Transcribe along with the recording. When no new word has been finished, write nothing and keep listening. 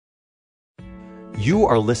You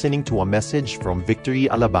are listening to a message from Victory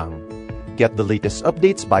Alabang. Get the latest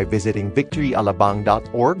updates by visiting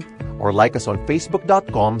victoryalabang.org or like us on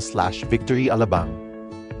facebook.com/victoryalabang.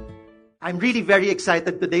 I'm really very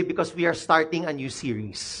excited today because we are starting a new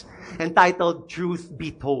series entitled Truth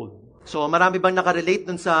Be Told. So marami bang nakarelate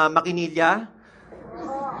dun sa Makinilya?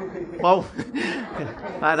 Wow.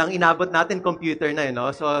 Parang inabot natin computer na yun,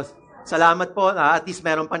 no? So salamat po, at least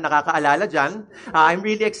meron pang nakakaalala dyan. I'm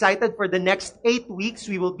really excited for the next 8 weeks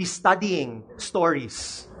we will be studying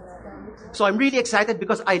stories. So I'm really excited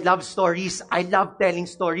because I love stories. I love telling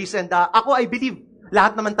stories. And ako, I believe,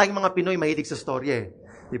 lahat naman tayong mga Pinoy mahilig sa storya.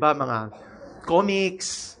 Di ba? Mga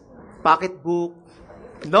comics, pocketbook,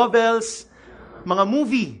 novels, mga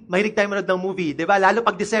movie. Mahilig tayo manood ng movie. Di ba? Lalo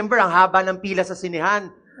pag December, ang haba ng pila sa sinehan.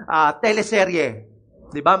 Teleserye.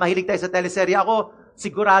 Di ba? Mahilig tayo sa teleserye. Ako,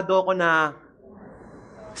 sigurado ako na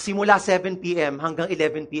simula 7 p.m. hanggang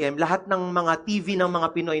 11 p.m., lahat ng mga TV ng mga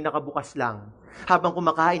Pinoy nakabukas lang. Habang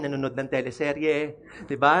kumakain, nanonood ng teleserye.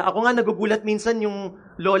 Diba? Ako nga nagugulat minsan yung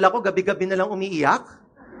lola ko, gabi-gabi na lang umiiyak.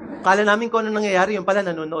 Kala namin kung ano nangyayari, yung pala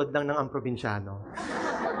nanonood lang ng Ang Probinsyano.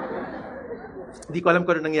 Hindi ko alam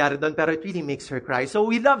kung ano nangyayari doon, pero it really makes her cry. So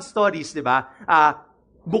we love stories, diba?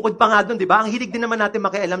 Bukod pa nga doon, diba? Ang hilig din naman natin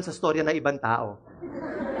makialam sa storya ng ibang tao.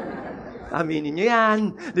 Aminin nyo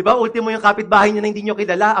yan. Di ba? Ultimo yung kapitbahay nyo na hindi nyo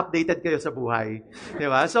kilala, updated kayo sa buhay. Di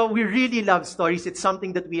ba? So, we really love stories. It's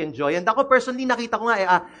something that we enjoy. And ako personally, nakita ko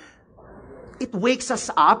nga, it wakes us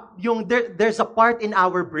up. There's a part in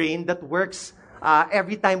our brain that works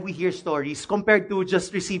every time we hear stories compared to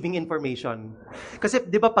just receiving information. Kasi,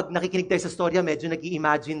 di ba, pag nakikinig tayo sa storya, medyo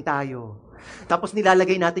nag-i-imagine tayo. Tapos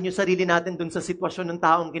nilalagay natin yung sarili natin dun sa sitwasyon ng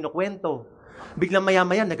taong kinukwento. Biglang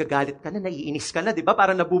maya-maya, nagagalit ka na, naiinis ka na, di ba?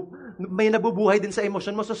 Parang may nabubuhay din sa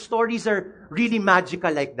emosyon mo. So stories are really magical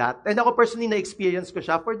like that. And ako personally, na-experience ko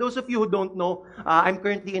siya. For those of you who don't know, I'm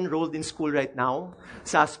currently enrolled in school right now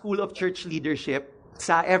sa School of Church Leadership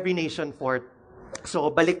sa Every Nation Fort. So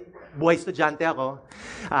buhay estudyante ako.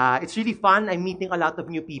 It's really fun. I'm meeting a lot of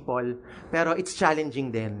new people. Pero it's challenging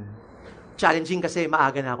din. Challenging kasi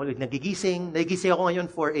maaga na ako nagigising. Nagigising ako ngayon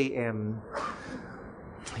 4 a.m.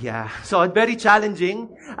 Yeah. So, very challenging.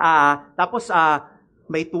 Tapos,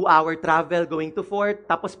 may 2-hour travel going to Fort.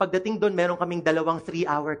 Tapos, pagdating doon, meron kaming 2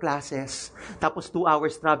 3-hour classes. Tapos, 2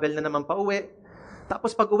 hours travel na naman pa uwi.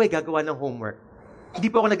 Tapos, pag uwi, gagawa ng homework. Hindi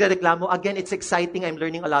po ako nagreklamo. Again, it's exciting. I'm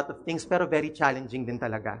learning a lot of things, pero very challenging din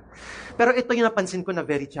talaga. Pero ito yung napansin ko na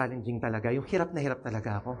very challenging talaga. Yung hirap na hirap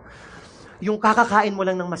talaga ako. Yung kakakain mo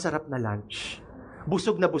lang ng masarap na lunch.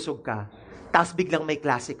 Busog na busog ka. Tapos biglang may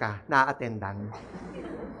klase ka na attendan.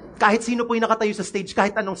 Kahit sino po yung nakatayo sa stage,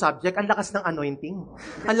 kahit anong subject, ang lakas ng anointing.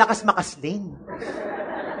 Ang lakas makaslin.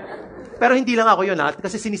 Pero hindi lang ako yun,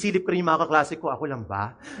 kasi sinisilip ko rin yung mga kaklase ko. Ako lang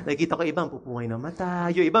ba? Nakikita ko ibang pupungay ng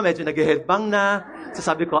mata. Yung iba medyo nag-headbang na.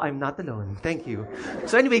 Sasabi ko, I'm not alone. Thank you.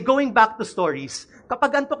 So anyway, going back to stories,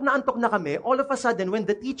 kapag antok na kami, all of a sudden, when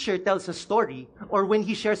the teacher tells a story, or when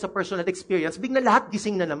he shares a personal experience, bigla lahat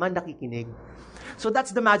gising na naman, nakikinig. So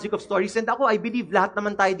that's the magic of stories. And ako, I believe lahat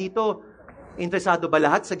naman tayo dito, interesado ba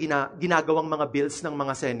lahat sa ginagawang mga bills ng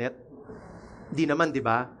mga Senate? Di naman, di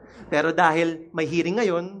ba? Pero dahil may hearing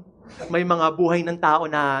ngayon, may mga buhay ng tao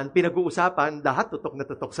na pinag-uusapan, lahat tutok na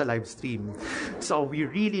tutok sa live stream. So we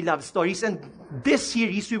really love stories. And this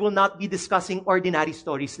series, we will not be discussing ordinary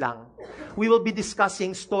stories lang. We will be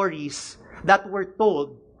discussing stories that were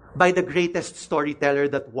told by the greatest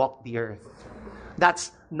storyteller that walked the earth.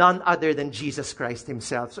 That's none other than Jesus Christ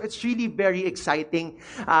himself. So it's really very exciting.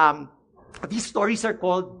 These stories are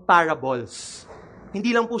called parables.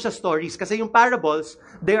 Hindi lang po sa stories. Kasi yung parables,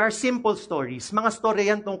 they are simple stories. Mga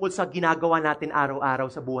storya yan tungkol sa ginagawa natin araw-araw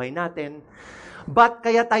sa buhay natin. But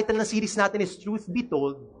kaya title ng series natin is Truth Be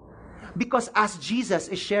Told. Because as Jesus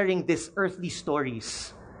is sharing these earthly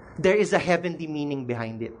stories, there is a heavenly meaning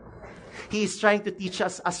behind it. He is trying to teach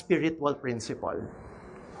us a spiritual principle.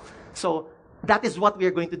 So, that is what we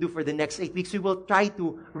are going to do for the next 8 weeks. We will try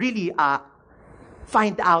to really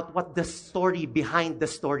find out what the story behind the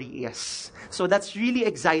story is. So that's really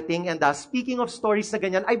exciting. And speaking of stories na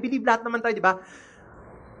ganyan, I believe lahat naman tayo, di ba?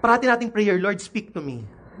 Parati nating prayer, Lord, speak to me.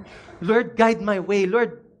 Lord, guide my way.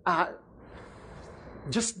 Lord,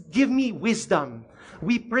 just give me wisdom.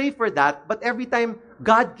 We pray for that, but every time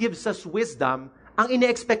God gives us wisdom, ang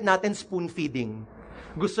ine-expect natin spoon feeding.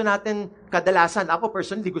 Gusto natin, kadalasan, ako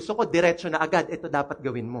personally, gusto ko diretso na agad, ito dapat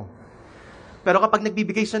gawin mo. Pero kapag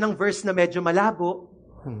nagbibigay siya ng verse na medyo malabo,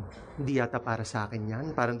 hindi yata para sa akin yan.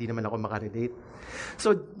 Parang hindi naman ako makarelate.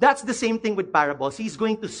 So that's the same thing with parables. He's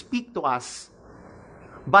going to speak to us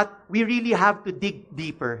But we really have to dig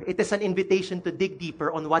deeper. It is an invitation to dig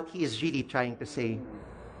deeper on what He is really trying to say.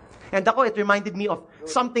 And ako, it reminded me of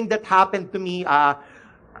something that happened to me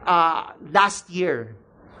last year.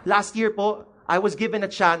 Last year po, I was given a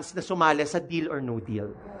chance na sumali sa Deal or No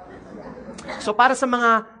Deal. So para sa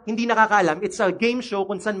mga hindi nakakaalam, it's a game show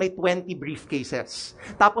kung saan may 20 briefcases.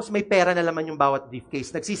 Tapos may pera na laman yung bawat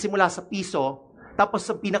briefcase. Nagsisimula sa piso, tapos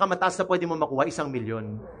sa pinakamataas na pwede mo makuha,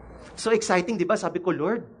 1,000,000. So exciting, di ba? Sabi ko,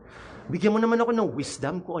 Lord, bigyan mo naman ako ng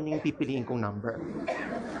wisdom kung ano yung pipiliin kong number.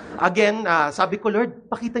 Again, sabi ko, Lord,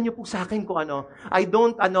 pakita niyo po sa akin kung ano. I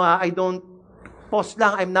don't post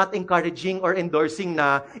lang, I'm not encouraging or endorsing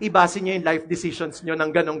na ibase niyo yung life decisions niyo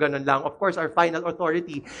ng ganon-ganon lang. Of course, our final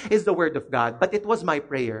authority is the Word of God. But it was my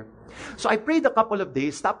prayer. So I prayed a couple of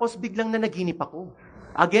days, tapos biglang nanaginip ako.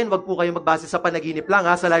 Again, wag po kayo magbase sa panaginip lang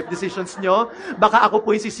sa life decisions nyo. Baka ako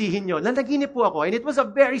po yung sisihin nyo. Nanaginip po ako. And it was a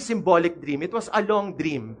very symbolic dream. It was a long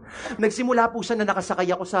dream. Nagsimula po siya na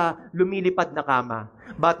nakasakay ako sa lumilipad na kama.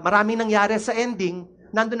 But maraming nangyari sa ending,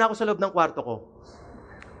 nandun ako sa loob ng kwarto ko.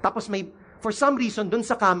 Tapos for some reason, dun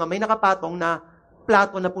sa kama, may nakapatong na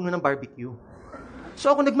plato na puno ng barbecue. So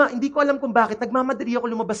ako, hindi ko alam kung bakit, nagmamadali ako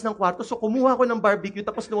lumabas ng kwarto. So kumuha ko ng barbecue,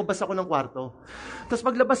 tapos lumabas ako ng kwarto. Tapos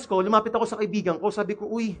paglabas ko, lumapit ako sa kaibigan ko, sabi ko,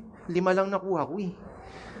 5 lang nakuha ko .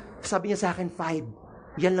 Sabi niya sa akin,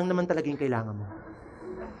 5. Yan lang naman talaga yung kailangan mo.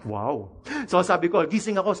 Wow. So sabi ko,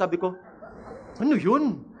 gising ako, sabi ko, ano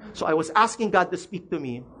yun? So I was asking God to speak to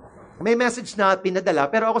me. May message na pinadala,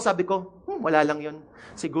 pero ako sabi ko, wala lang yun.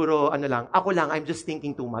 Siguro, ako lang, I'm just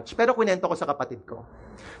thinking too much. Pero kunento ko sa kapatid ko.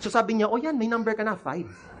 So sabi niya, yan, may number ka na,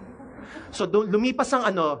 5. So lumipas ang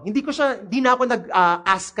hindi na ako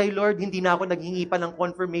nag-ask kay Lord, hindi na ako naghingi pa ng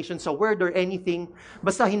confirmation sa word or anything.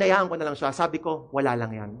 Basta hinayaan ko na lang siya. Sabi ko, wala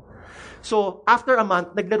lang yan. So after a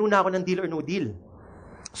month, naglaro na ako ng Deal or No Deal.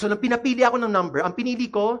 So nang pinapili ako ng number, ang pinili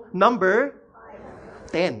ko, number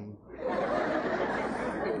 10.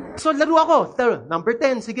 So laro ako, number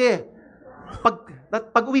 10, sige.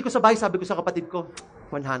 Pag uwi ko sa bahay, sabi ko sa kapatid ko,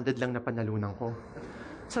 100 lang na panalunan ko.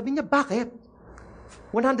 Sabi niya, bakit?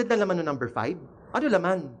 100 na laman ng number 5? Ano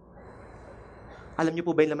laman? Alam niyo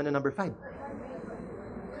po ba yung laman ng number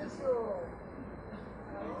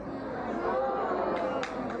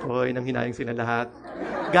 5? Hoy, nang hinayang sila lahat.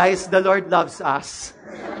 Guys, the Lord loves us.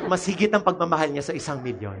 Mas higit ang pagmamahal niya sa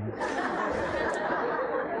 1,000,000.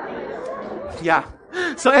 Yeah.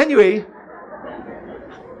 So anyway,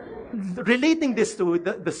 relating this to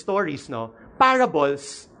the stories,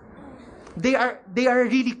 parables, they are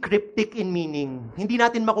really cryptic in meaning. Hindi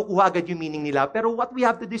natin makukuha agad yung meaning nila. Pero what we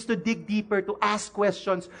have to do is to dig deeper, to ask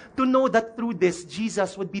questions, to know that through this,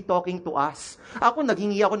 Jesus would be talking to us. Ako,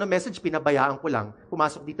 naghingi ako ng message, pinabayaan ko lang.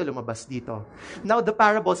 Pumasok dito, lumabas dito. Now, the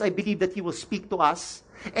parables, I believe that He will speak to us.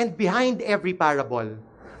 And behind every parable,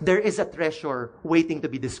 there is a treasure waiting to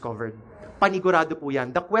be discovered. Panigurado po yan.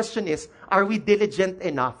 The question is, are we diligent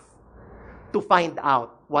enough to find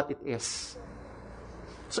out what it is?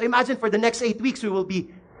 So imagine for the next 8 weeks, we will be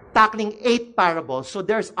tackling 8 parables. So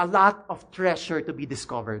there's a lot of treasure to be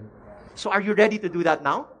discovered. So are you ready to do that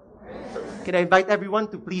now? Can I invite everyone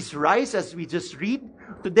to please rise as we just read?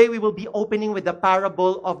 Today we will be opening with the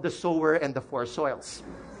parable of the sower and the 4 soils.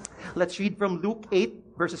 Let's read from Luke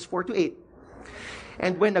 8, verses 4 to 8.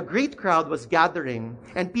 And when a great crowd was gathering,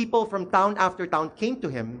 and people from town after town came to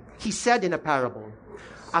him, he said in a parable,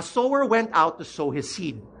 a sower went out to sow his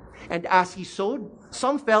seed. And as he sowed,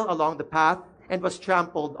 some fell along the path and was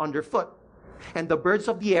trampled underfoot. And the birds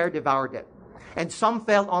of the air devoured it. And some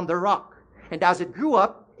fell on the rock. And as it grew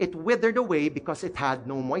up, it withered away because it had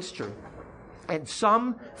no moisture. And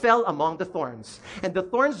some fell among the thorns. And the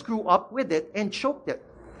thorns grew up with it and choked it.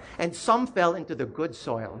 And some fell into the good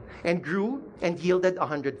soil and grew and yielded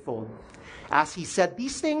 100-fold. As he said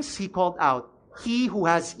these things, he called out, he who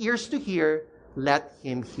has ears to hear, let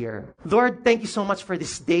him hear. Lord, thank you so much for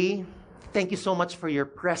this day. Thank you so much for your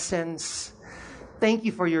presence. Thank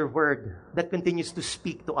you for your word that continues to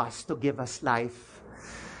speak to us, to give us life.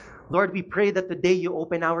 Lord, we pray that today you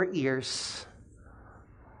open our ears,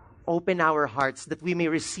 open our hearts, that we may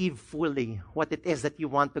receive fully what it is that you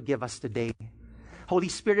want to give us today. Holy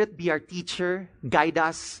Spirit, be our teacher, guide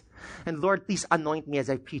us. And Lord, please anoint me as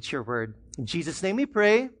I preach your word. In Jesus' name we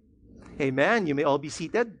pray. Amen. You may all be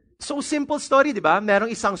seated. So simple story, di ba? Merong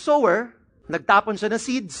isang sower, nagtapon siya ng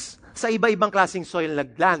seeds sa iba-ibang klaseng soil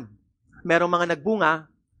nagland. Merong mga nagbunga,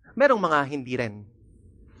 merong mga hindi rin.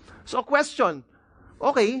 So a question,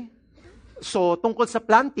 okay, so tungkol sa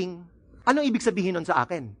planting, anong ibig sabihin nun sa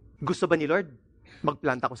akin? Gusto ba ni Lord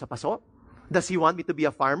magplant ako sa paso? Does He want me to be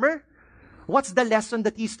a farmer? What's the lesson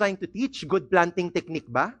that He's trying to teach? Good planting technique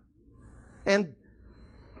ba? And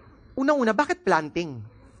Unang-una, bakit planting?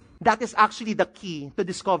 That is actually the key to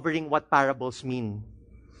discovering what parables mean.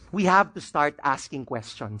 We have to start asking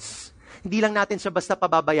questions. Hindi lang natin siya basta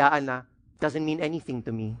pababayaan na, doesn't mean anything to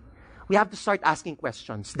me. We have to start asking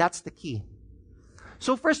questions. That's the key.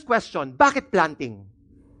 So first question, bakit planting?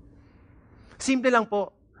 Simple lang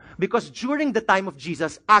po. Because during the time of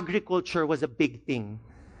Jesus, agriculture was a big thing.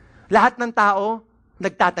 Lahat ng tao,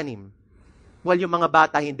 nagtatanim. Well, yung mga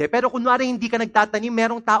bata hindi. Pero kunwari hindi ka nagtatanim,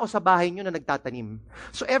 merong tao sa bahay nyo na nagtatanim.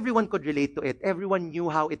 So everyone could relate to it. Everyone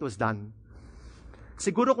knew how it was done.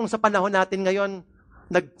 Siguro kung sa panahon natin ngayon,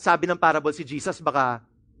 nagsabi ng parable si Jesus, baka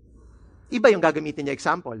iba yung gagamitin niya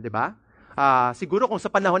example, di ba? Siguro kung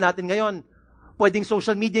sa panahon natin ngayon, pwedeng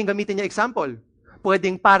social media yung gamitin niya example.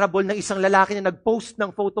 Pwedeng parable ng isang lalaki na nag-post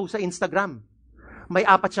ng photo sa Instagram. May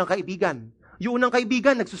 4 siyang kaibigan. Yung unang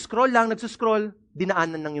kaibigan, nagsuscroll,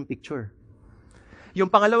 dinaanan lang yung picture. Yung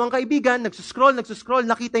pangalawang kaibigan, nagsuscroll,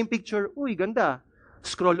 nakita yung picture, uy, ganda.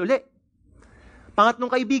 Scroll uli.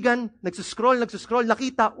 Pangatlong kaibigan, nagsuscroll,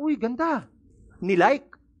 nakita, uy, ganda.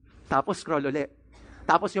 Nilike. Tapos scroll uli.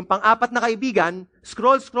 Tapos yung pang-4 na kaibigan,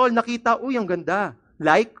 scroll, nakita, uy, ang ganda.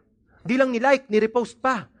 Like. Di lang ni-like, ni-repost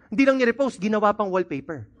pa. Hindi lang ni-repost, ginawa pang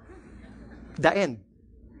wallpaper. The end.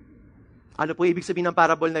 Ano po ibig sabihin ng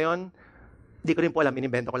parable na yon? Di ko rin po alam,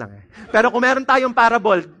 inimbento ko lang eh. Pero kung meron tayong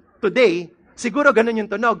parable today, siguro ganun yung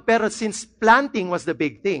tunog. Pero since planting was the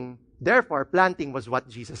big thing, therefore, planting was what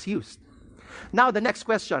Jesus used. Now, the next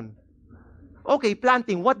question. Okay,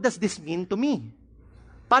 planting, what does this mean to me?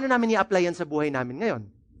 Paano namin i-apply yan sa buhay namin ngayon?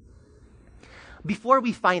 Before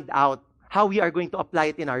we find out how we are going to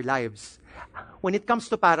apply it in our lives, when it comes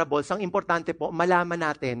to parables, ang importante po, malaman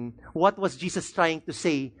natin what was Jesus trying to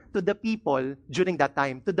say to the people during that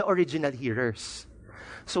time, to the original hearers.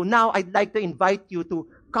 So now, I'd like to invite you to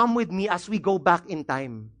come with me as we go back in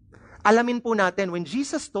time. Alamin po natin, when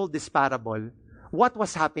Jesus told this parable, what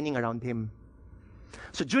was happening around Him.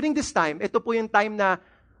 So during this time, ito po yung time na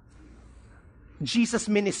Jesus'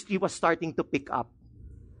 ministry was starting to pick up.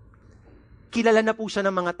 Kilala na po siya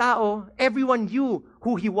ng mga tao. Everyone knew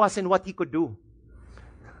who He was and what He could do.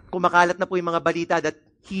 Kumakalat na po yung mga balita that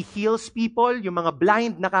He heals people, yung mga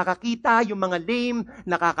blind nakakakita, yung mga lame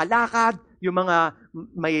nakakalakad, yung mga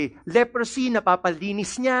may leprosy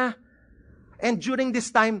napapalinis niya. And during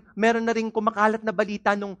this time, meron na rin kumakalat na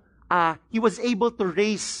balita nung He was able to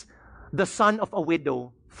raise the son of a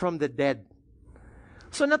widow from the dead.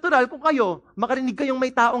 So natural, kung kayo, makarinig kayong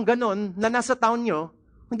may taong ganon na nasa town nyo,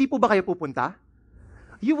 hindi po ba kayo pupunta?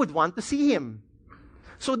 You would want to see him.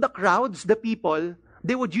 So the crowds, the people,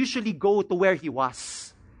 they would usually go to where he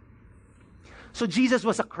was. So Jesus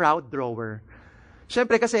was a crowd drawer.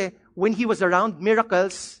 Siyempre kasi, when he was around,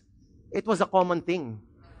 miracles, it was a common thing.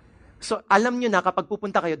 So alam nyo na kapag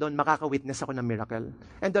pupunta kayo doon, makaka-witness ako ng miracle.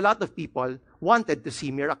 And a lot of people wanted to see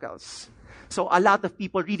miracles. So a lot of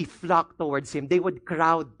people really flocked towards him. They would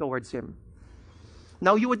crowd towards him.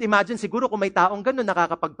 Now you would imagine, siguro kung may taong ganun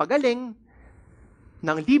nakakapagpagaling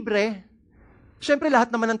ng libre, syempre lahat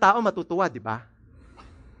naman ng tao matutuwa, di ba?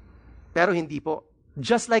 Pero hindi po.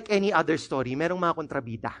 Just like any other story, merong mga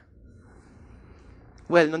kontrabida.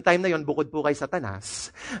 Well, nung time na yon, bukod po kay Satanas,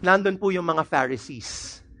 nandun po yung mga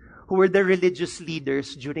Pharisees, who were the religious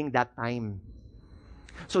leaders during that time.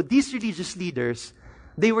 So these religious leaders,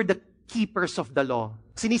 they were the keepers of the law.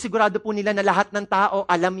 Sinisigurado po nila na lahat ng tao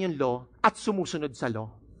alam yung law at sumusunod sa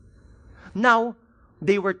law. Now,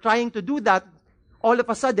 they were trying to do that. All of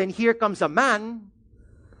a sudden, here comes a man.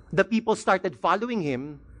 The people started following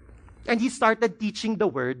him, and he started teaching the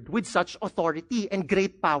word with such authority and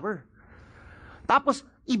great power. Tapos,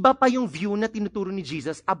 iba pa yung view na tinuturo ni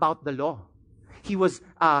Jesus about the law. He was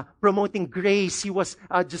promoting grace. He was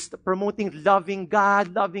just promoting loving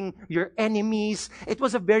God, loving your enemies. It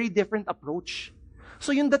was a very different approach. So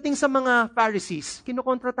yung dating sa mga Pharisees,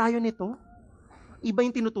 kinukontra tayo nito. Iba yung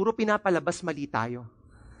tinuturo, pinapalabas, mali tayo.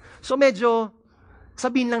 So medyo,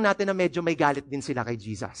 sabihin lang natin na medyo may galit din sila kay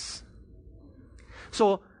Jesus.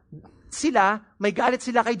 So, may galit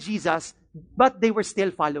sila kay Jesus, but they were still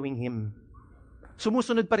following Him.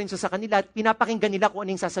 Sumusunod pa rin siya sa kanila at pinapakinggan nila kung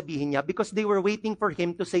anong sasabihin niya because they were waiting for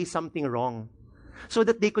him to say something wrong so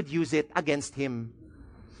that they could use it against him.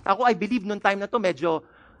 Ako, I believe noong time na to medyo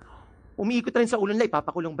umiikot rin sa ulo nila,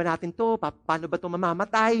 ipapakulong ba natin to? Paano ba to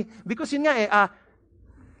mamamatay? Because yun nga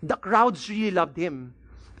the crowds really loved him.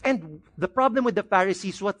 And the problem with the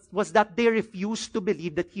Pharisees was that they refused to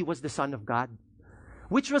believe that he was the Son of God.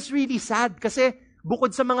 Which was really sad kasi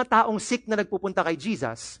bukod sa mga taong sick na nagpupunta kay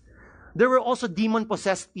Jesus, there were also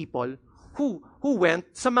demon-possessed people who went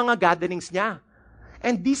sa mga gatherings niya.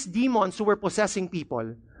 And these demons who were possessing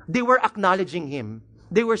people, they were acknowledging him.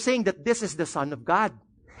 They were saying that this is the Son of God.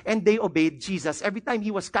 And they obeyed Jesus. Every time He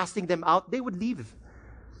was casting them out, they would leave.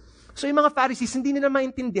 So yung mga Pharisees, hindi nila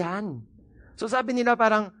maintindihan. So sabi nila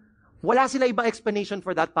parang, wala sila ibang explanation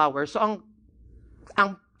for that power. So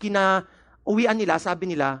ang kinauwian nila, sabi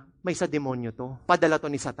nila, may sa demonyo to. Padala to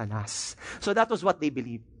ni Satanas. So that was what they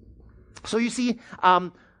believed. So you see,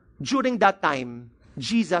 during that time,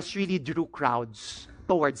 Jesus really drew crowds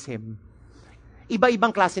towards Him.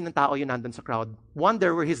 Iba-ibang klase ng tao yun nandun sa crowd. One,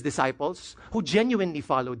 there were His disciples who genuinely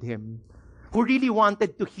followed Him, who really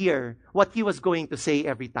wanted to hear what He was going to say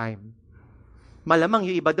every time.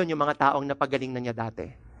 Malamang yung iba doon, yung mga taong napagaling na niya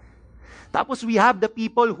dati. Tapos we have the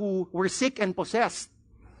people who were sick and possessed,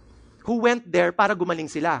 who went there para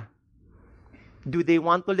gumaling sila. Do they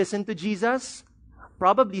want to listen to Jesus?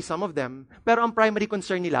 Probably some of them. Pero ang primary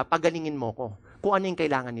concern nila, pagalingin mo ko, kung ano yung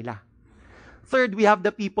kailangan nila. Third, we have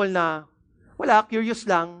the people na wala, curious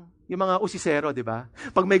lang, yung mga usisero, di ba?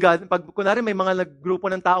 Kunwari may mga grupo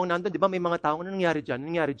ng taong nandun, di ba? May mga taong, nangyari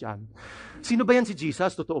dyan? Sino ba yan si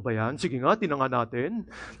Jesus? Totoo ba yan? Sige nga, tinanga natin.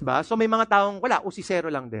 Diba? So may mga taong, wala, usisero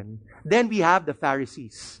lang din. Then we have the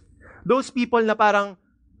Pharisees. Those people na parang,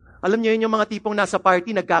 alam niyo yun yung mga tipong nasa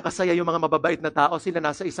party, nagkakasaya yung mga mababait na tao, sila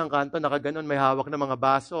nasa isang kanto, nakaganon, may hawak na mga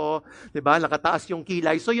baso, di ba? Nakataas yung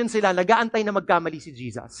kilay. So yun sila, nag-aantay na magkamali si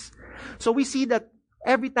Jesus. So we see that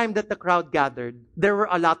every time that the crowd gathered, there were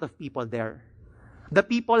a lot of people there. The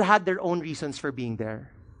people had their own reasons for being there.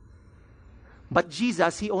 But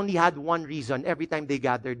Jesus, He only had one reason every time they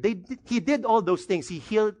gathered. He did all those things. He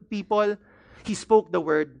healed people. He spoke the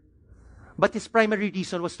word. But His primary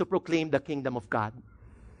reason was to proclaim the kingdom of God.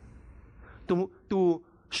 To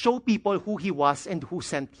show people who He was and who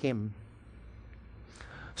sent Him.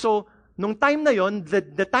 So, nung time na yon,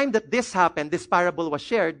 the time that this happened, this parable was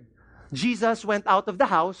shared, Jesus went out of the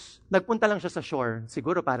house, nagpunta lang siya sa shore,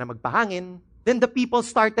 siguro para magpahangin. Then the people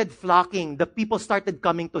started flocking, the people started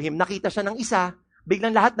coming to Him. Nakita siya ng isa,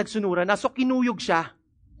 biglang lahat nagsunuran na, so kinuyog siya.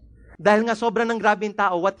 Dahil nga sobrang ng grabe yung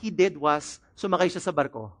tao, what He did was, sumakay siya sa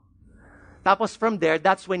barko. Tapos from there,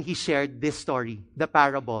 that's when He shared this story, the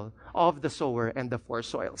parable of the sower and the four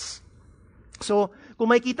soils. So,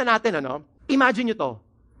 kung makikita natin, imagine nyo to,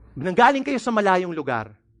 nanggaling kayo sa malayong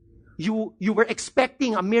lugar, You were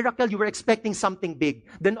expecting a miracle, you were expecting something big.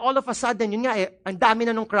 Then all of a sudden, yun nga ang dami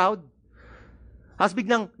na nung crowd. As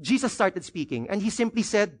biglang, Jesus started speaking. And He simply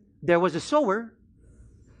said, there was a sower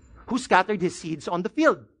who scattered his seeds on the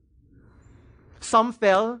field. Some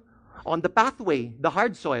fell on the pathway, the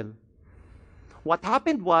hard soil. What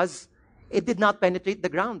happened was, it did not penetrate the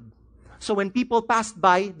ground. So when people passed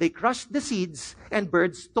by, they crushed the seeds and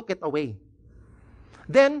birds took it away.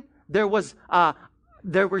 Then, there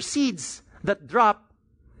were seeds that dropped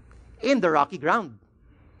in the rocky ground.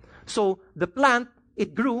 So the plant,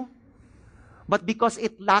 it grew, but because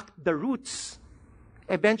it lacked the roots,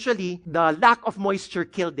 eventually the lack of moisture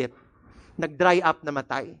killed it. Nag-dry up,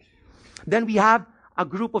 namatay. Then we have a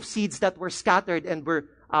group of seeds that were scattered and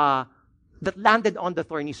that landed on the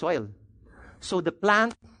thorny soil. So the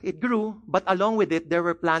plant, it grew, but along with it, there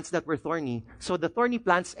were plants that were thorny. So the thorny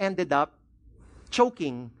plants ended up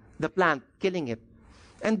choking the plant, killing it.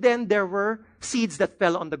 And then there were seeds that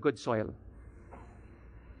fell on the good soil.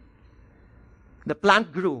 The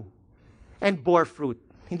plant grew and bore fruit.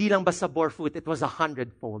 Hindi lang basta bore fruit, it was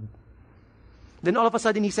 100-fold. Then all of a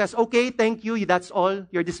sudden He says, okay, thank you, that's all,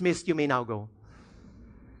 you're dismissed, you may now go.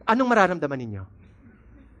 Anong mararamdaman ninyo?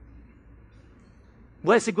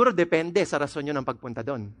 Well, siguro depende sa rason nyo ng pagpunta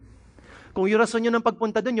doon. Kung yung rason nyo ng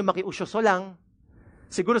pagpunta doon, yung makiusyoso lang,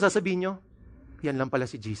 siguro sasabihin nyo, yan lang pala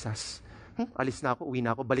si Jesus. Alis na ako, uwi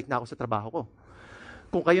na ako, balik na ako sa trabaho ko.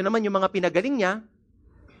 Kung kayo naman yung mga pinagaling niya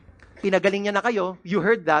na kayo, you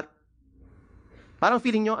heard that, parang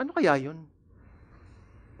feeling nyo, ano kaya yun?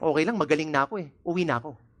 Okay lang, magaling na ako uwi na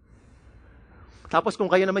ako. Tapos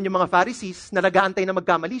kung kayo naman yung mga Pharisees, na nag-aantay na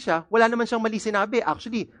magkamali siya, wala naman siyang mali sinabi.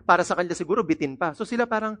 Actually, para sa kanila siguro, bitin pa. So sila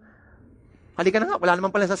parang, halika na nga, wala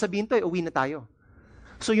naman pala sasabihin to, uwi na tayo.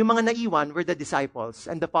 So yung mga naiwan were the disciples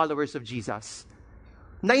and the followers of Jesus.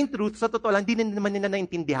 Na in truth, sa totoo lang, di naman nila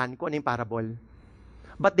naintindihan kung ano yung parable.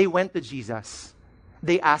 But they went to Jesus.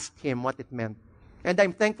 They asked Him what it meant. And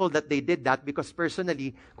I'm thankful that they did that because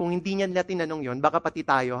personally, kung hindi niya nila tinanong yun, baka pati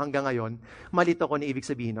tayo hanggang ngayon, malito ko na ibig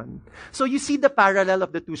sabihin nun. So you see the parallel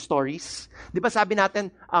of the two stories. Di ba sabi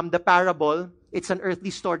natin, the parable, it's an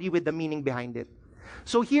earthly story with the meaning behind it.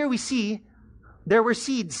 So here we see, there were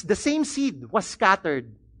seeds. The same seed was scattered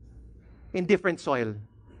in different soil.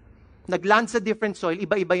 Nagland sa different soil,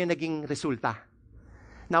 iba-iba yung naging resulta.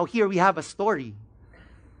 Now here we have a story.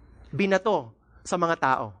 Binato sa mga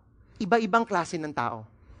tao. Iba-ibang klase ng tao.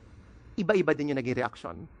 iba-iba din yung naging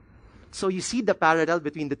reaction. So you see the parallel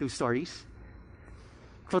between the two stories?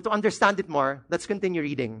 So to understand it more, let's continue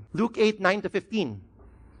reading. Luke 8:9-15.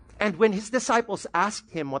 And when his disciples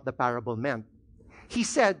asked him what the parable meant, he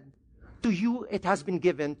said, "To you it has been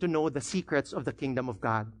given to know the secrets of the kingdom of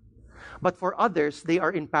God. But for others, they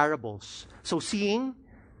are in parables. So seeing,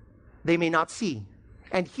 they may not see.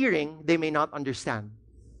 And hearing, they may not understand.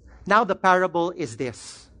 Now the parable is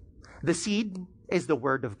this. The seed is the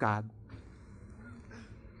word of God.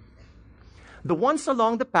 The ones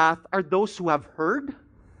along the path are those who have heard.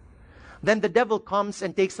 Then the devil comes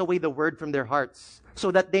and takes away the word from their hearts,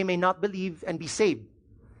 so that they may not believe and be saved.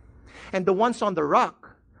 And the ones on the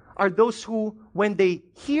rock are those who, when they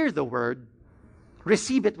hear the word,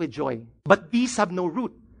 receive it with joy. But these have no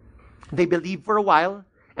root. They believe for a while,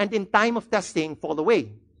 and in time of testing fall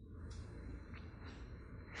away.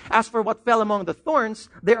 As for what fell among the thorns,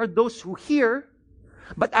 there are those who hear,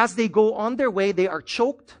 but as they go on their way, they are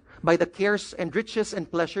choked by the cares and riches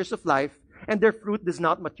and pleasures of life, and their fruit does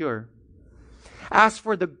not mature. As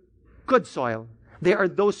for the good soil, there are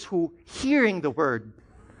those who, hearing the word,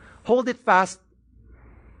 hold it fast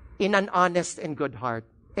in an honest and good heart,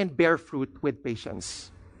 and bear fruit with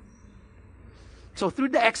patience. So through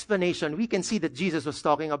the explanation, we can see that Jesus was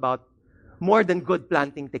talking about more than good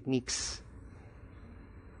planting techniques.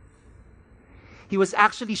 He was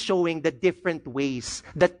actually showing the different ways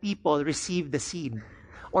that people receive the seed,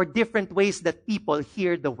 or different ways that people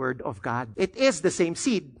hear the word of God. It is the same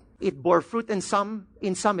seed. It bore fruit in some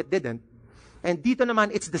it didn't. And dito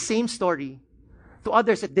naman, it's the same story. To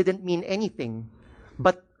others, it didn't mean anything.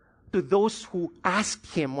 But to those who asked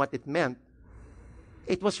him what it meant,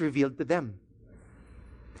 it was revealed to them.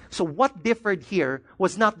 So what differed here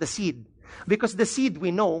was not the seed. Because the seed,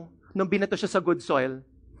 we know, nung binato siya sa good soil,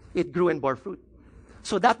 it grew and bore fruit.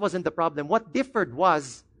 So that wasn't the problem. What differed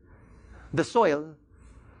was the soil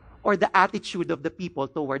or the attitude of the people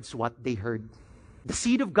towards what they heard. The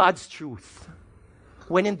seed of God's truth,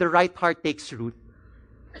 when in the right heart takes root,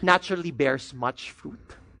 naturally bears much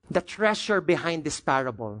fruit. The treasure behind this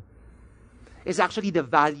parable is actually the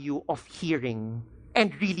value of hearing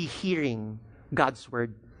and really hearing God's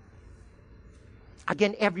word.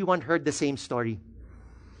 Again, everyone heard the same story.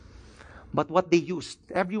 But what they used,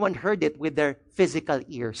 everyone heard it with their physical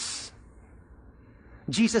ears.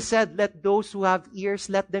 Jesus said, "Let those who have ears,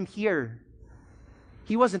 let them hear."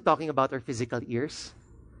 He wasn't talking about our physical ears.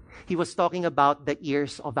 He was talking about the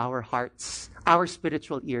ears of our hearts, our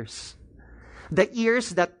spiritual ears. The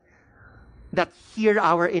ears that hear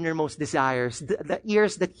our innermost desires, the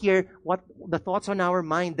ears that hear what the thoughts on our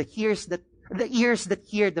mind, the ears that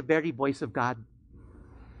hear the very voice of God.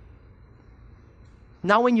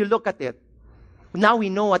 Now when you look at it, now we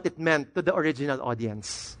know what it meant to the original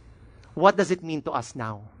audience. What does it mean to us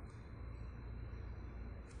now?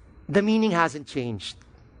 The meaning hasn't changed.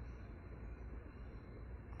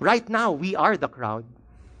 Right now, we are the crowd.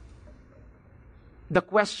 The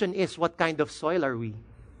question is, what kind of soil are we?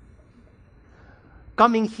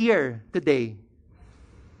 Coming here today,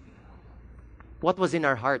 what was in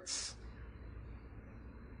our hearts?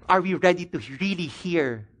 Are we ready to really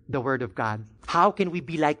hear the word of God? How can we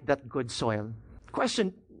be like that good soil?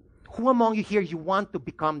 Question, who among you here, you want to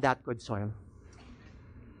become that good soil?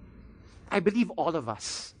 I believe all of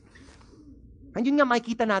us. And yun nga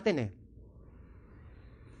makikita natin eh.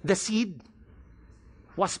 The seed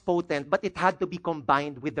was potent, but it had to be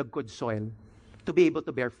combined with the good soil to be able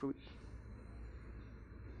to bear fruit.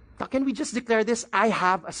 Now, can we just declare this? I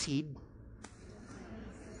have a seed.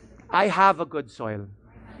 I have a good soil.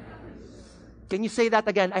 Can you say that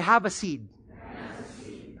again? I have a seed.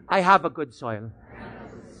 I have a good soil.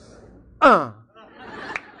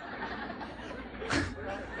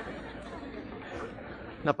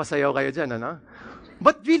 Napasayaw kayo dyan, ano?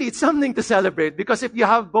 But really, it's something to celebrate because if you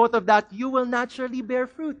have both of that, you will naturally bear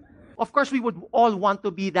fruit. Of course, we would all want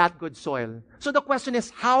to be that good soil. So the question is,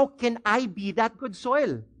 how can I be that good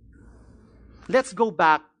soil? Let's go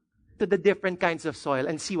back to the different kinds of soil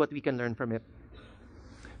and see what we can learn from it.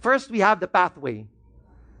 First, we have the pathway.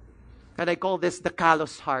 And I call this the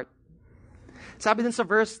callous heart. Sabi dun sa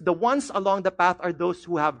verse, the ones along the path are those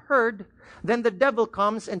who have heard. Then the devil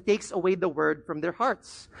comes and takes away the word from their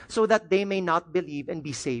hearts, so that they may not believe and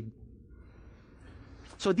be saved.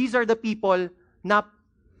 So these are the people na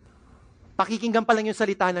pakikinggan pa lang yung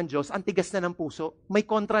salita ng Diyos, ang tigas na ng puso, may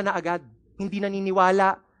kontra na agad, hindi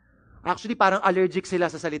naniniwala. Actually, parang allergic sila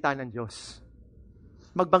sa salita ng Diyos.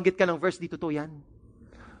 Magbanggit ka ng verse, di totoo yan.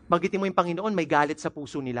 Banggitin mo yung Panginoon, may galit sa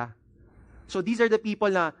puso nila. So these are the people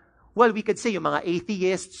na, well, we could say yung mga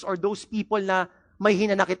atheists or those people na may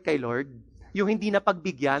hinanakit kay Lord. Yung hindi na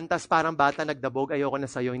pagbigyan, tas parang bata nagdabog, ayoko na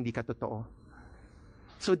sa'yo, hindi ka totoo.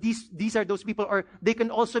 So these are those people, or they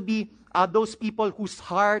can also be those people whose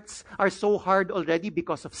hearts are so hard already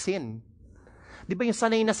because of sin. Di ba yung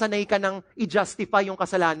sanay na sanay ka nang i-justify yung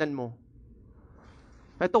kasalanan mo?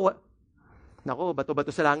 Ito, nako,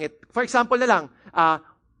 bato-bato sa langit. For example na lang,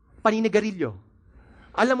 paninigarilyo.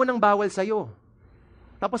 Alam mo nang bawal sa'yo.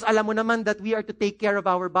 Tapos alam mo naman that we are to take care of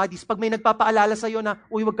our bodies. Pag may nagpapaalala sa'yo na,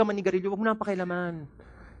 uy, wag ka manigarilyo, wag mo na pakialaman.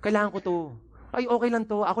 Kailangan ko to. Ay, okay lang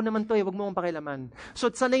to. Ako naman to, wag mo akong pakialaman.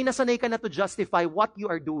 So, sanay na sanay ka na to justify what you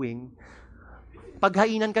are doing.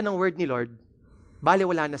 Paghainan ka ng word ni Lord, bale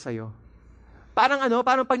wala na sa'yo. Parang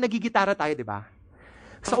pag nagigitara tayo, di ba?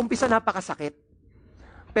 Sa umpisa, napakasakit.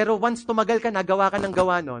 Pero once tumagal ka na, gawa ka ng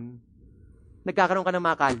gawa nun, nagkakaroon ka ng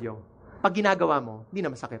makalyo. Pag ginagawa mo, hindi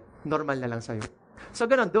na masakit. Normal na lang sa'yo. So,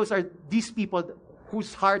 ganun, those are these people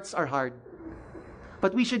whose hearts are hard.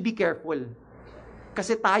 But we should be careful.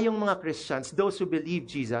 Kasi tayong mga Christians, those who believe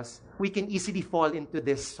Jesus, we can easily fall into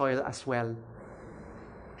this soil as well.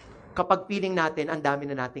 Kapag feeling natin, ang dami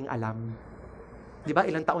na nating alam. Di ba,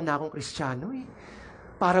 ilang taon na akong Kristiyano eh.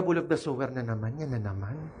 Parable of the sower na naman, yan na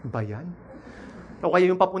naman. Ba yan? O kaya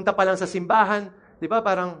yung papunta pa lang sa simbahan, di ba,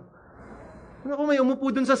 parang, kung may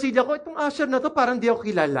umupo dun sa silya ko, itong usher na to, parang di ako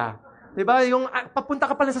kilala. Di ba, yung papunta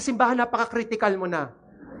ka pa lang sa simbahan, napaka-critical mo na.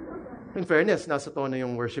 In fairness, nasa tono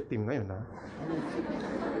yung worship team ngayon, ha?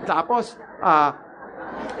 Tapos,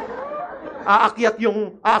 aakyat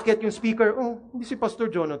yung speaker, hindi si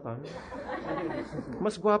Pastor Jonathan.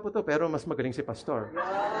 Mas gwapo to, pero mas magaling si Pastor.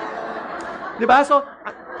 Diba? So,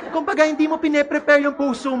 kumbaga, hindi mo pine-prepare yung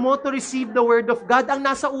puso mo to receive the Word of God. Ang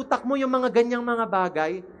nasa utak mo, yung mga ganyang mga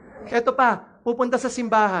bagay. Eto pa, pupunta sa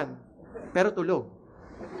simbahan, pero tulog.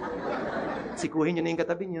 Sikuhin nyo na yung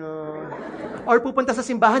katabi nyo. Or pupunta sa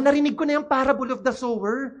simbahan, narinig ko na yung parable of the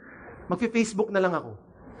sower. Magfi-Facebook na lang ako.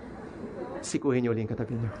 Sikuhin nyo ulit yung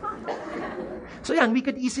katabi nyo. So yan, we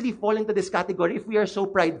could easily fall into this category if we are so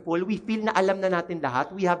prideful. We feel na alam na natin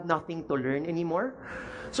lahat. We have nothing to learn anymore.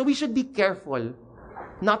 So we should be careful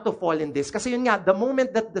not to fall in this. Kasi yun nga, the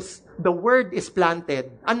moment that the word is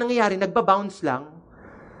planted, ang nangyayari, nagbabounce lang.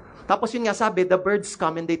 Tapos yun nga sabi, the birds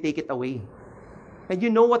come and they take it away. And you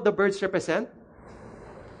know what the birds represent?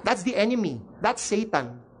 That's the enemy. That's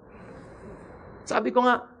Satan. Sabi ko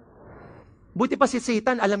nga, buti pa si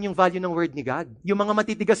Satan, alam yung value ng word ni God. Yung mga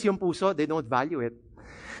matitigas yung puso, they don't value it.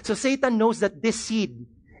 So Satan knows that this seed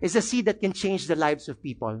is a seed that can change the lives of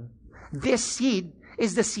people. This seed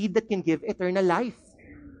is the seed that can give eternal life.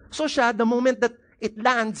 So siya, the moment that it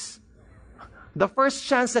lands, the first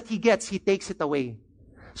chance that he gets, he takes it away.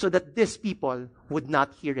 So that these people would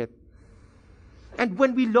not hear it. And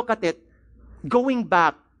when we look at it, going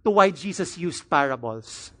back to why Jesus used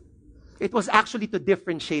parables, it was actually to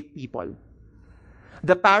differentiate people.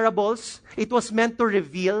 The parables, it was meant to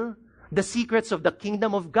reveal the secrets of the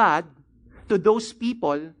kingdom of God to those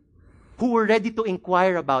people who were ready to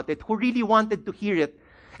inquire about it, who really wanted to hear it,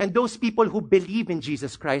 and those people who believe in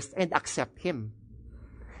Jesus Christ and accept Him.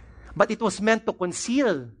 But it was meant to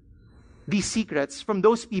conceal these secrets from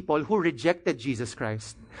those people who rejected Jesus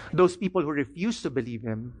Christ, those people who refused to believe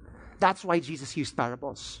Him. That's why Jesus used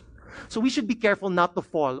parables. So we should be careful not to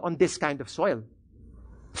fall on this kind of soil.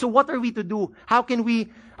 So what are we to do? How can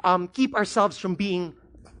we keep ourselves from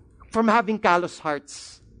having callous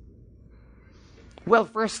hearts? Well,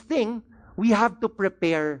 first thing, we have to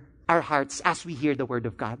prepare our hearts as we hear the Word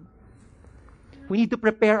of God. We need to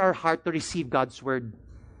prepare our heart to receive God's Word.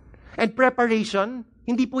 And preparation,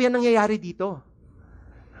 hindi po yan nangyayari dito.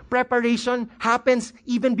 Preparation happens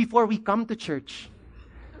even before we come to church.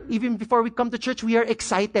 Even before we come to church, we are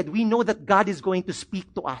excited. We know that God is going to speak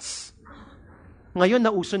to us. Ngayon,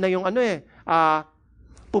 nauso na yung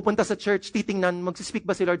pupunta sa church, titingnan, magsispeak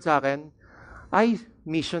ba si Lord sa akin? Ay,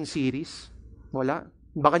 mission series. Wala.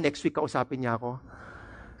 Baka next week kausapin niya ako.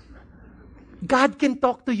 God can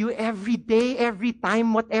talk to you every day, every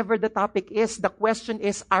time, whatever the topic is. The question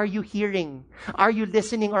is, are you hearing? Are you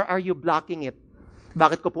listening or are you blocking it?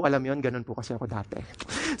 Bakit ko po alam yun? Ganun po kasi ako dati.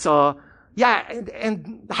 So, yeah,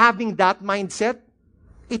 and having that mindset,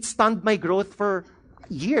 it stunned my growth for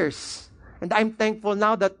years. And I'm thankful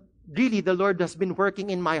now that really the Lord has been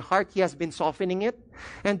working in my heart. He has been softening it.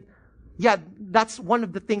 And yeah, that's one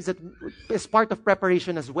of the things that is part of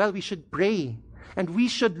preparation as well. We should pray. And we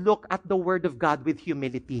should look at the Word of God with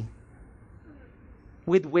humility,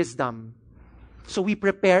 with wisdom. So we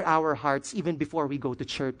prepare our hearts even before we go to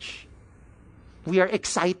church. We are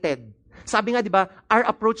excited. Sabi nga, di ba, our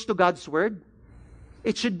approach to God's Word,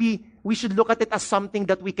 we should look at it as something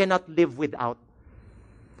that we cannot live without.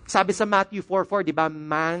 Sabi sa Matthew 4:4, di ba?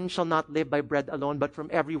 Man shall not live by bread alone, but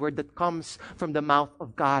from every word that comes from the mouth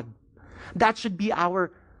of God. That should be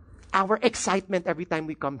our excitement every time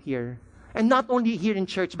we come here. And not only here in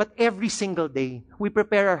church, but every single day. We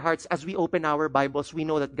prepare our hearts as we open our Bibles. We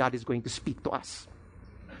know that God is going to speak to us.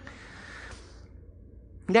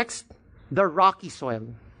 Next, the rocky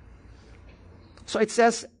soil. So it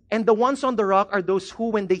says, and the ones on the rock are those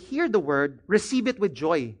who, when they hear the word, receive it with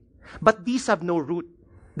joy. But these have no root.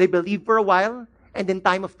 They believe for a while, and in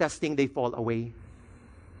time of testing, they fall away.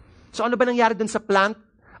 So ano ba nangyari dun sa plant?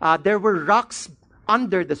 There were rocks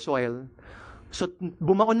under the soil. So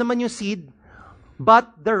bumaon naman yung seed, but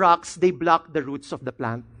the rocks, they block the roots of the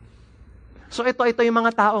plant. So ito yung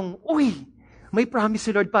mga taong, uy, may promise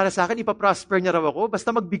si Lord para sa akin, ipaprosper niya raw ako,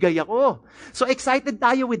 basta magbigay ako. So excited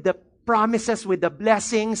tayo with the promises, with the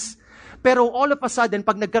blessings. Pero all of a sudden,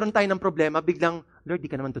 pag nagkaroon tayo ng problema, biglang, Lord, di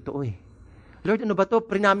ka naman totoo eh. Lord, ano ba to?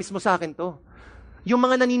 Prinamis mo sa akin to. Yung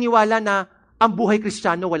mga naniniwala na ang buhay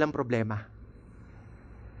Kristiyano walang problema.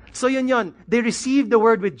 So yun. They receive the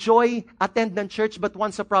word with joy, attend ng church, but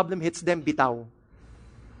once a problem hits them, bitaw.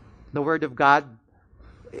 The word of God,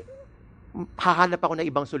 hahanap ako ng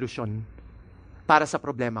ibang solusyon para sa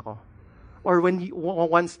problema ko. Or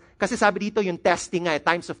once, kasi sabi dito yung testing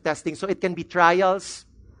times of testing. So it can be trials,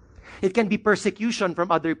 it can be persecution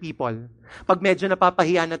from other people. Pag medyo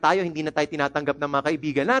napapahiya na tayo, hindi na tayo tinatanggap ng mga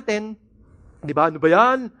kaibigan natin. Di ba? Ano ba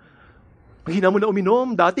yan? Hina mo na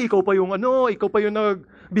uminom. Dati ikaw pa yung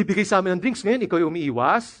nagbibigay sa amin ng drinks. Ngayon, ikaw yung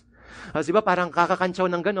umiiwas. Di ba? Parang kakakantsaw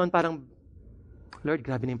ng ganon. Parang, Lord,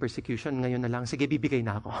 grabe na yung persecution. Ngayon na lang. Sige, bibigay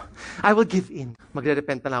na ako. I will give in.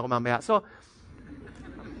 Magre-repent na lang ako mamaya. So,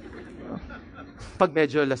 pag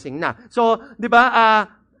medyo lasing na. So, di ba,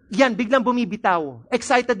 yan, biglang bumibitaw.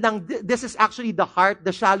 Excited lang. This is actually the heart,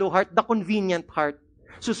 the shallow heart, the convenient heart.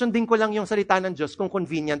 Susundin ko lang yung salita ng Diyos kung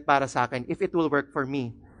convenient para sa akin, if it will work for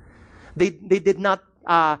me. They did not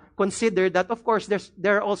consider that, of course,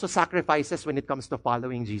 there are also sacrifices when it comes to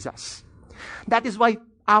following Jesus. That is why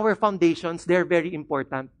our foundations, they're very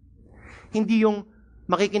important. Hindi yung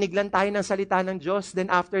makikinig lang tayo ng salita ng Diyos,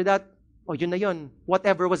 then after that, yun na yun.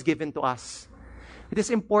 Whatever was given to us. It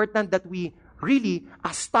is important that we really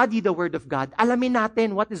study the Word of God. Alamin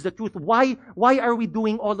natin what is the truth. Why are we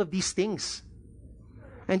doing all of these things?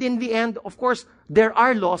 And in the end, of course, there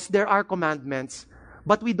are laws, there are commandments,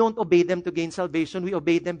 but we don't obey them to gain salvation. We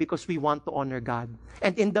obey them because we want to honor God.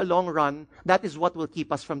 And in the long run, that is what will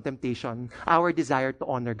keep us from temptation, our desire to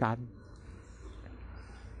honor God.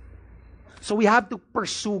 So we have to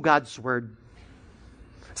pursue God's Word.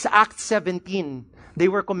 Sa Acts 17, they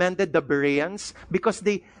were commended, the Bereans, because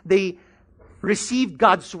they received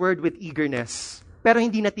God's Word with eagerness. Pero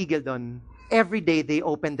hindi natigil doon. Every day, they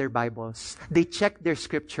opened their Bibles. They checked their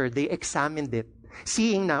scripture. They examined it.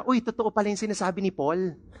 Seeing na, totoo pala yung sinasabi ni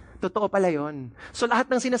Paul. Totoo pala yon. So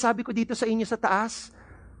lahat ng sinasabi ko dito sa inyo sa taas,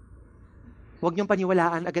 huwag niyong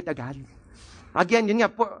paniwalaan agad-agad. Again, yun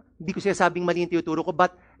nga, hindi ko sinasabing mali yung tinuturo ko,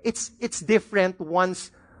 but it's different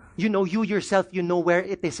once, you yourself, where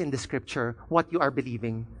it is in the scripture, what you are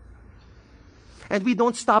believing. And we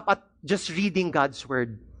don't stop at just reading God's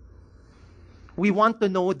Word. We want to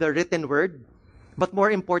know the written Word, but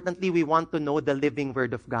more importantly, we want to know the living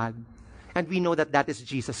Word of God. And we know that is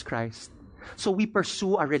Jesus Christ. So we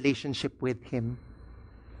pursue a relationship with Him.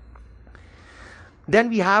 Then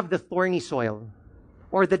we have the thorny soil,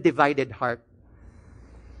 or the divided heart.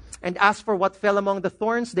 And as for what fell among the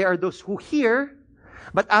thorns, there are those who hear,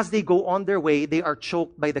 but as they go on their way, they are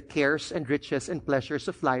choked by the cares and riches and pleasures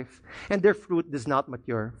of life, and their fruit does not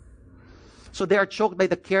mature. So they are choked by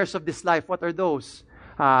the cares of this life. What are those?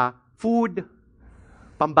 Food,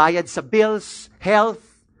 pambayad sa bills, health.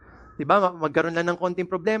 Diba? Magkaroon lang ng konting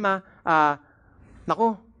problema.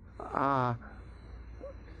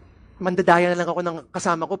 Mandadaya na lang ako ng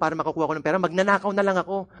kasama ko para makakuha ko ng pera. Magnanakaw na lang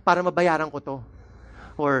ako para mabayaran ko to.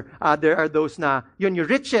 Or there are those na, yung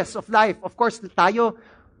riches of life. Of course, tayo,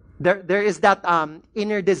 there is that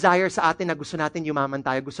inner desire sa atin na gusto natin yumaman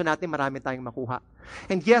tayo. Gusto natin marami tayong makuha.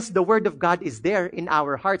 And yes, the Word of God is there in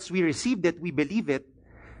our hearts. We received it, we believe it.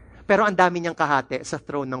 Pero ang dami niyang kahati sa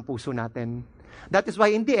throne ng puso natin. That is why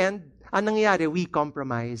in the end, ang nangyayari, we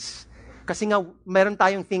compromise. Kasi nga, meron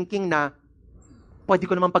tayong thinking na, pwede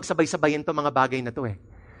ko naman pagsabay-sabayin to mga bagay na to eh.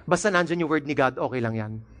 Basta nandyan yung Word ni God, okay lang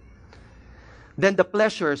yan. Then the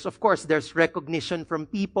pleasures, of course, there's recognition from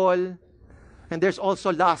people, and there's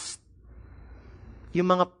also lust. Yung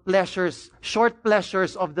mga pleasures, short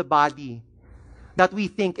pleasures of the body that we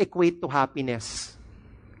think equate to happiness.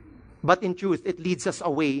 But in truth, it leads us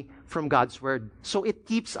away from God's Word. So it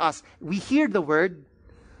keeps us, we hear the Word,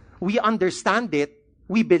 we understand it,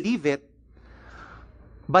 we believe it,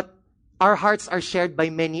 but our hearts are shared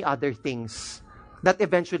by many other things that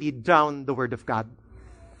eventually drown the Word of God.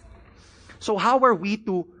 So how are we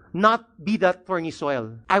to not be that thorny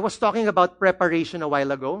soil? I was talking about preparation a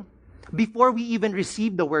while ago. Before we even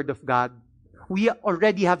receive the Word of God, we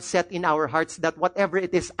already have set in our hearts that whatever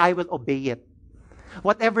it is, I will obey it.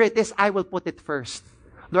 Whatever it is, I will put it first.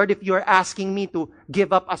 Lord, if you are asking me to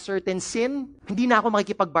give up a certain sin, hindi na ako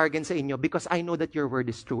makikipag-bargain sa inyo because I know that your word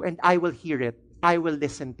is true and I will hear it. I will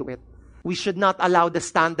listen to it. We should not allow the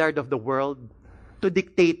standard of the world to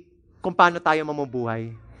dictate kung paano tayo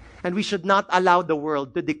mamubuhay. And we should not allow the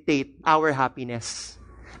world to dictate our happiness.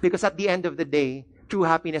 Because at the end of the day, true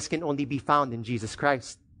happiness can only be found in Jesus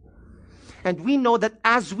Christ. And we know that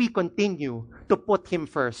as we continue to put Him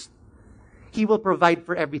first, He will provide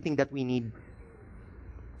for everything that we need.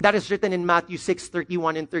 That is written in Matthew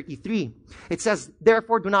 6:31 and 33. It says,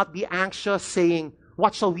 "Therefore do not be anxious, saying,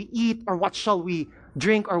 what shall we eat, or what shall we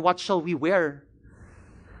drink, or what shall we wear?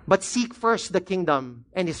 But seek first the kingdom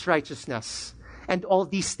and His righteousness, and all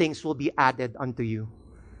these things will be added unto you."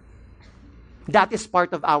 That is part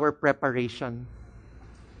of our preparation.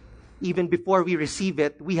 Even before we receive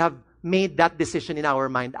it, we have made that decision in our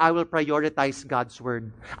mind. I will prioritize God's word.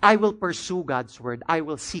 I will pursue God's word. I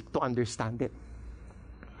will seek to understand it.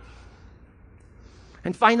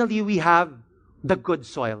 And finally, we have the good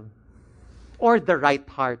soil, or the right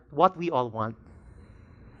heart, what we all want.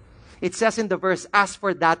 It says in the verse, "As for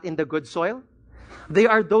that in the good soil, they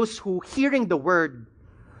are those who, hearing the word,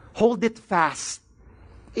 hold it fast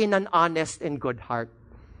in an honest and good heart,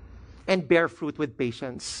 and bear fruit with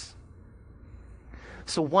patience."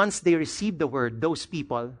 So once they received the word, those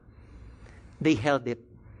people, they held it.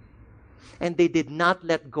 And they did not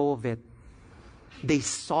let go of it. They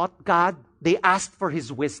sought God. They asked for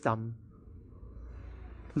His wisdom.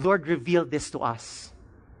 Lord, reveal this to us.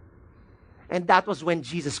 And that was when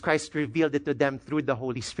Jesus Christ revealed it to them through the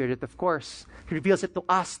Holy Spirit, of course. He reveals it to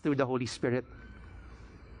us through the Holy Spirit.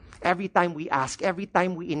 Every time we ask, every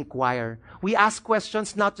time we inquire, we ask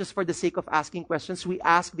questions not just for the sake of asking questions. We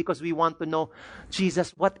ask because we want to know,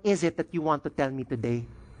 Jesus, what is it that you want to tell me today?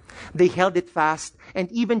 They held it fast.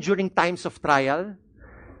 And even during times of trial,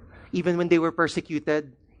 even when they were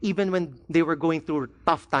persecuted, even when they were going through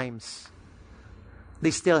tough times,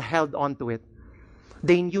 they still held on to it.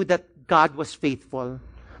 They knew that God was faithful.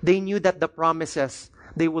 They knew that the promises,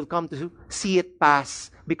 they will come to see it pass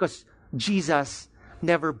because Jesus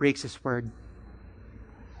never breaks His word.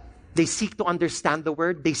 They seek to understand the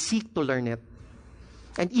word. They seek to learn it.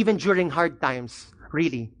 And even during hard times,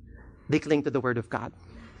 really, they cling to the word of God.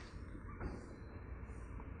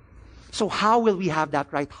 So how will we have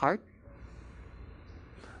that right heart?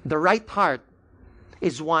 The right heart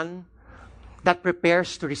is one that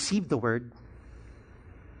prepares to receive the word.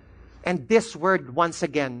 And this word, once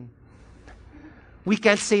again, we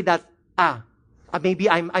can't say that, maybe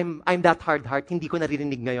I'm that hard heart, hindi ko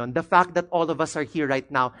naririnig ngayon. The fact that all of us are here right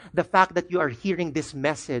now, the fact that you are hearing this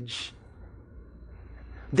message,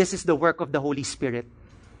 this is the work of the Holy Spirit.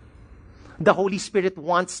 The Holy Spirit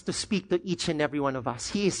wants to speak to each and every one of us.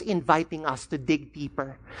 He is inviting us to dig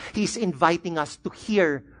deeper. He is inviting us to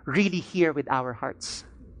hear, really hear with our hearts.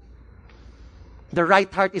 The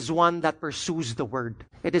right heart is one that pursues the word.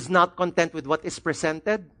 It is not content with what is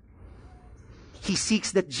presented. He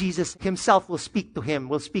seeks that Jesus Himself will speak to him,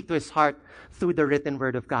 will speak to his heart through the written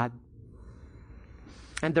word of God.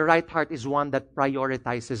 And the right heart is one that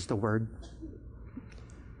prioritizes the word.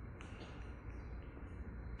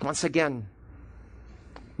 Once again,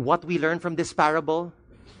 what we learn from this parable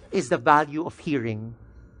is the value of hearing.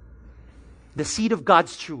 The seed of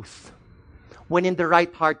God's truth, when in the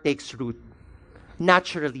right heart takes root,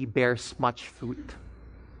 naturally bears much fruit.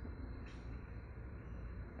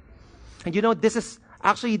 And you know, this is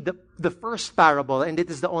actually the first parable, and it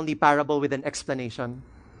is the only parable with an explanation.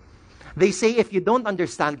 They say if you don't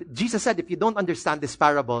understand, Jesus said if you don't understand this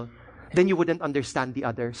parable, then you wouldn't understand the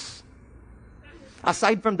others.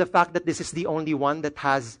 Aside from the fact that this is the only one that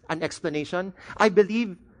has an explanation, I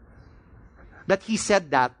believe that He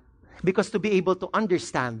said that because to be able to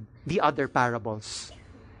understand the other parables,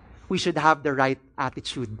 we should have the right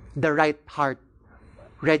attitude, the right heart,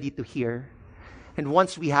 ready to hear. And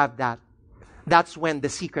once we have that, that's when the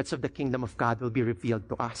secrets of the kingdom of God will be revealed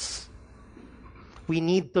to us. We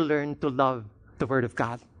need to learn to love the Word of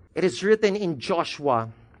God. It is written in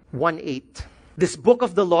Joshua 1:8, "This book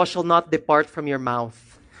of the law shall not depart from your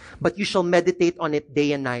mouth, but you shall meditate on it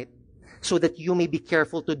day and night, so that you may be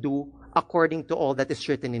careful to do according to all that is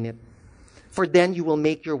written in it. For then you will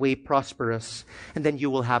make your way prosperous, and then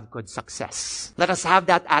you will have good success." Let us have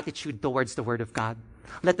that attitude towards the Word of God.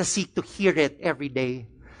 Let us seek to hear it every day.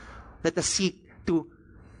 Let us seek to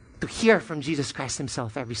hear from Jesus Christ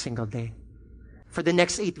himself every single day. For the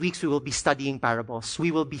next 8 weeks, we will be studying parables.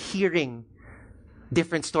 We will be hearing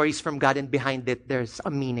different stories from God, and behind it, there's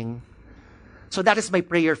a meaning. So that is my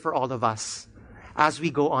prayer for all of us as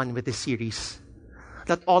we go on with this series.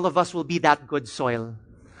 That all of us will be that good soil.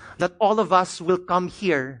 That all of us will come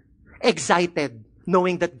here excited,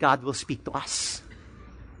 knowing that God will speak to us.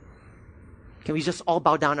 Can we just all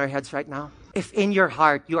bow down our heads right now? If in your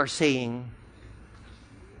heart you are saying,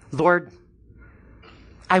 Lord,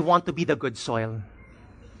 I want to be the good soil.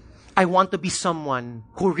 I want to be someone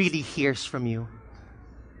who really hears from you.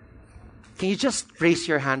 Can you just raise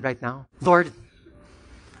your hand right now? Lord,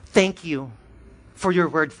 thank you for your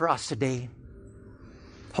word for us today.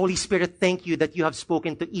 Holy Spirit, thank you that you have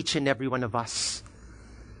spoken to each and every one of us.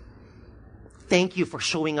 Thank you for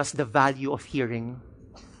showing us the value of hearing.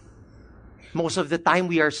 Most of the time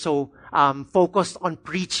we are so focused on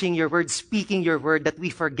preaching your word, speaking your word, that we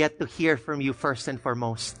forget to hear from you first and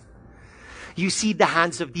foremost. You see the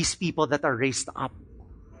hands of these people that are raised up.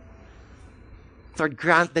 Lord,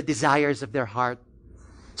 grant the desires of their heart.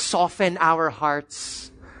 Soften our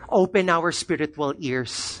hearts. Open our spiritual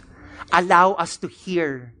ears. Allow us to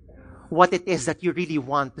hear what it is that you really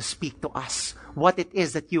want to speak to us. What it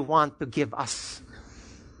is that you want to give us.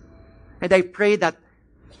 And I pray that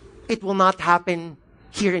it will not happen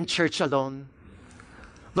here in church alone.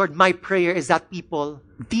 Lord, my prayer is that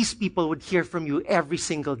these people would hear from you every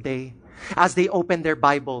single day. As they open their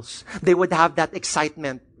Bibles, they would have that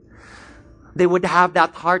excitement. They would have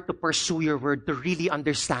that heart to pursue your word, to really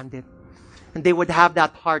understand it. And they would have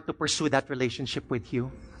that heart to pursue that relationship with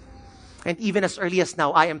you. And even as early as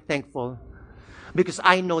now, I am thankful because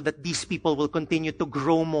I know that these people will continue to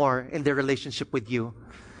grow more in their relationship with you.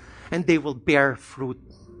 And they will bear fruit.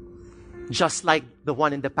 Just like the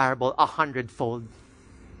one in the parable, 100-fold.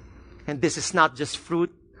 And this is not just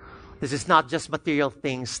fruit. This is not just material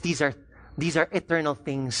things. These are eternal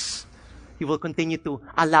things. You will continue to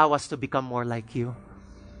allow us to become more like you.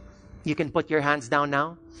 You can put your hands down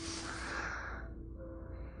now.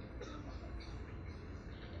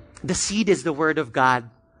 The seed is the word of God.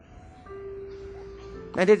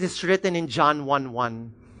 And it is written in John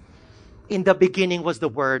 1:1. In the beginning was the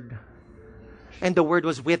Word, and the Word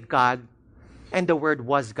was with God, and the Word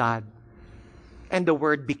was God, and the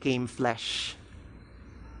Word became flesh.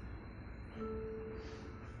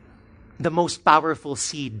 The most powerful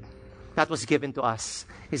seed that was given to us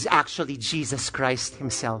is actually Jesus Christ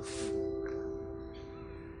himself.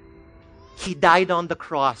 He died on the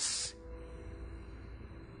cross.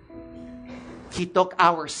 He took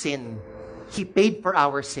our sin. He paid for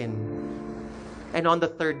our sin. And on the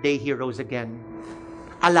third day, He rose again,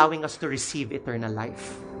 allowing us to receive eternal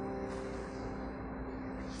life.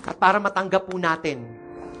 At para matanggap po natin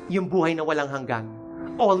yung buhay na walang hanggan,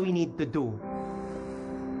 all we need to do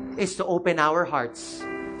is to open our hearts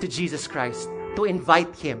to Jesus Christ, to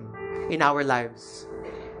invite Him in our lives.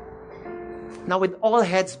 Now, with all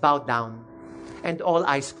heads bowed down and all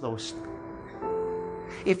eyes closed,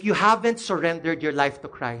 if you haven't surrendered your life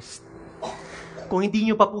to Christ, kung hindi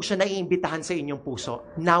nyo pa po siya naiimbitahan sa inyong puso,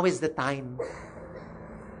 now is the time.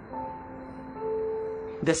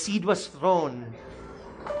 The seed was thrown.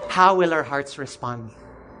 How will our hearts respond?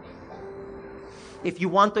 If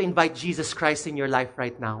you want to invite Jesus Christ in your life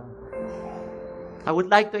right now, I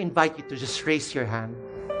would like to invite you to just raise your hand.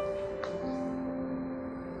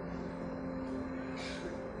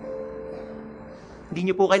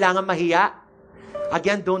 Hindi nyo po kailangan mahiya.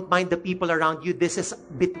 Again, don't mind the people around you. This is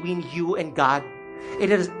between you and God.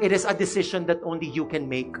 It is a decision that only you can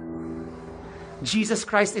make. Jesus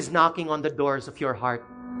Christ is knocking on the doors of your heart.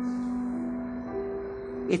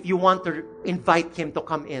 If you want to invite Him to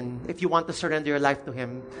come in, if you want to surrender your life to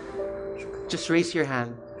Him, just raise your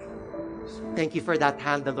hand. Thank you for that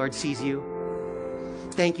hand. The Lord sees you.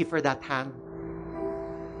 Thank you for that hand.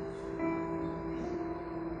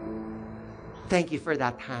 Thank you for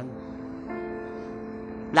that hand.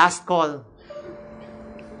 Last call.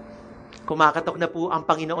 Kumakatok na po ang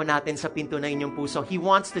Panginoon natin sa pinto na inyong puso. He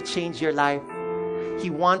wants to change your life. He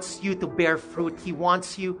wants you to bear fruit. He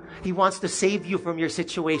wants to save you from your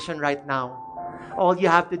situation right now. All you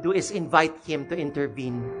have to do is invite Him to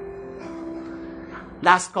intervene.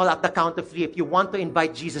 Last call at the count of 3. If you want to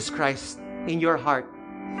invite Jesus Christ in your heart,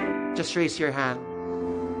 just raise your hand.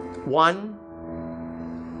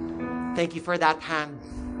 1. Thank you for that hand.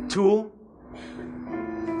 2.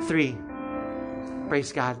 3.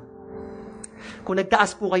 Praise God. Kung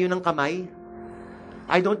nagtaas po kayo ng kamay,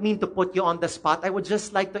 I don't mean to put you on the spot. I would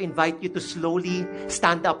just like to invite you to slowly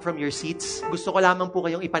stand up from your seats. Gusto ko lamang po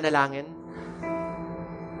kayong ipanalangin.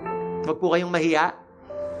 Huwag po kayong mahiya.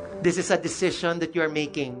 This is a decision that you are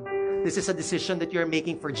making. This is a decision that you are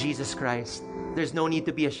making for Jesus Christ. There's no need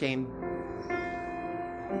to be ashamed.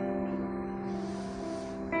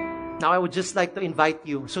 Now, I would just like to invite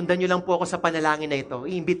you. Sundan nyo lang po ako sa panalangin na ito.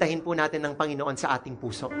 Iimbitahin po natin ng Panginoon sa ating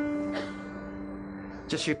puso.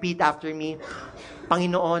 Just repeat after me.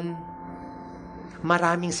 Panginoon,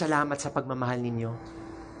 maraming salamat sa pagmamahal ninyo.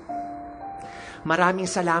 Maraming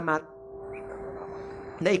salamat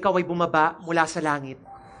na ikaw ay bumaba mula sa langit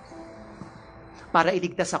para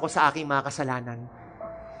iligtas ako sa aking mga kasalanan.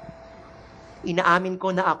 Inaamin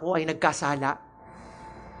ko na ako ay nagkasala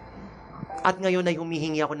at ngayon ay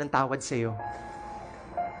humihingi ako ng tawad sa iyo.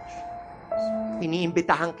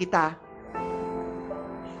 Iniimbitahan kita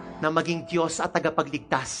na maging Diyos at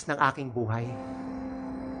tagapagligtas ng aking buhay.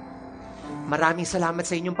 Maraming salamat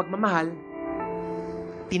sa inyong pagmamahal.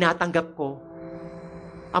 Tinatanggap ko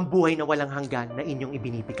ang buhay na walang hanggan na inyong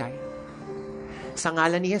ibinibigay. Sa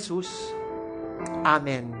ngalan ni Jesus,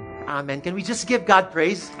 Amen. Amen. Can we just give God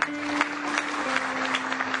praise?